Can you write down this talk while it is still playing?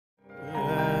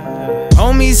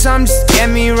Pour me some just to get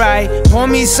me right. Pour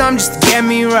me some just to get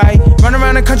me right. Run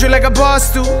around the country like a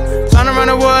boss do. Flying around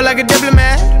the world like a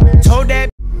diplomat. Told that.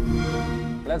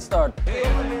 Let's start.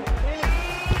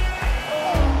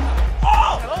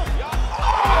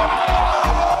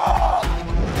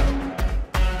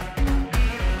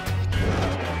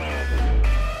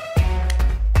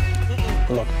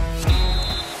 Look.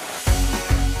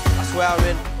 I swear I'm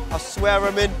in. I swear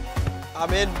I'm in.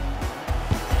 I'm in.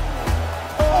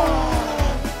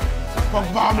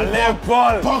 Pogba, Allez,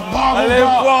 Paul! Pogba, Allez,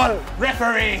 Paul!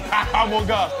 Referee! Mon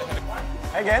gars!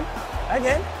 Again?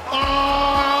 Again?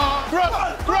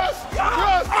 Cross!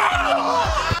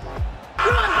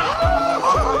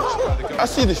 I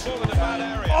see this.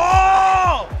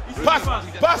 Oh! Pass!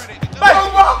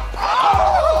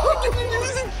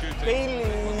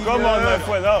 Come on, my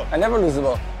friend. Oh. I never lose the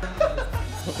ball.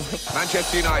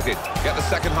 Manchester United get the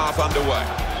second half underway.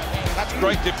 That's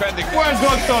great defending. Well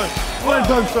done, son. Well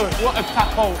done, son. What a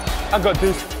tackle. I got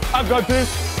this.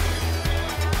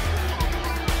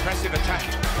 Impressive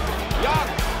attacking. Young.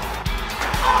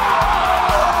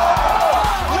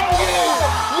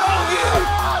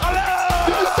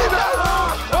 Did you see that?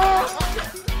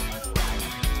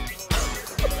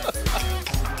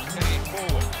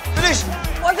 Finish!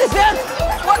 What is that?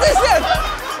 What is that?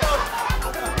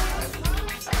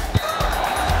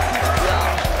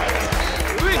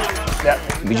 Yeah.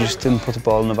 We just didn't put the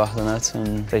ball in the back of the net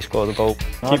and they scored a goal.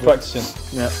 Keep practicing.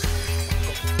 Yeah.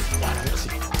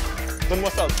 Donne-moi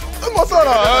ça!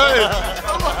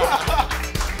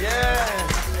 Yeah!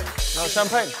 No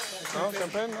champagne. No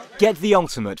champagne. No? Get the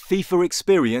ultimate FIFA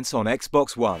experience on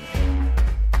Xbox One.